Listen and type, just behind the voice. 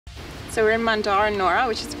So we're in Mandaram Nuwara,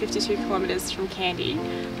 which is 52 kilometres from Kandy,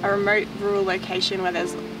 a remote rural location where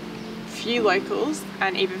there's few locals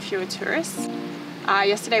and even fewer tourists.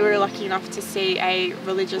 Yesterday we were lucky enough to see a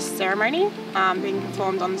religious ceremony being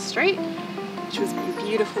performed on the street, which was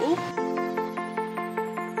beautiful.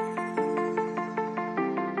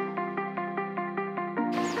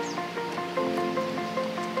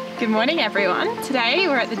 Good morning everyone. Today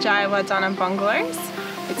we're at the Jayawardenna bungalows.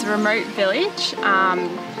 It's a remote village,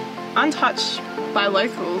 untouched by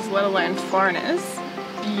locals, let alone foreigners.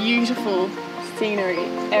 Beautiful scenery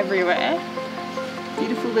everywhere.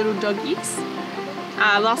 Beautiful little doggies.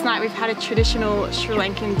 Last night we've had a traditional Sri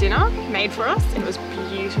Lankan dinner made for us. It was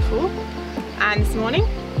beautiful. And this morning,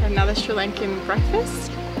 another Sri Lankan breakfast.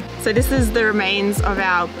 So this is the remains of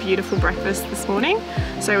our beautiful breakfast this morning.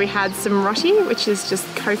 So we had some roti, which is just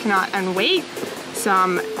coconut and wheat,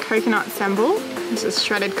 some coconut sambal, which is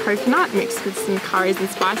shredded coconut mixed with some curries and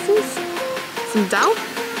spices, some dal,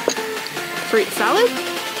 fruit salad,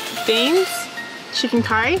 beans, chicken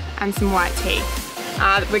curry and some white tea.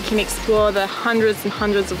 We can explore the hundreds and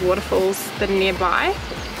hundreds of waterfalls that are nearby,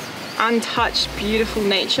 untouched beautiful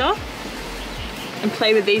nature, and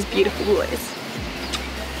play with these beautiful boys.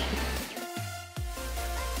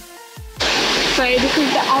 So this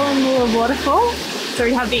is the Alamura waterfall. So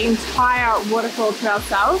we have the entire waterfall to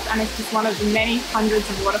ourselves, and it's just one of the many hundreds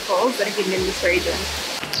of waterfalls that are hidden in this region.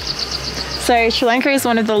 So Sri Lanka is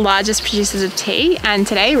one of the largest producers of tea, and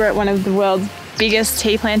today we're at one of the world's biggest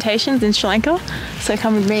tea plantations in Sri Lanka. So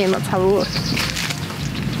come with me and let's have a look.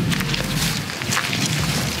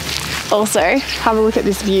 Also, have a look at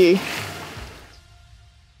this view.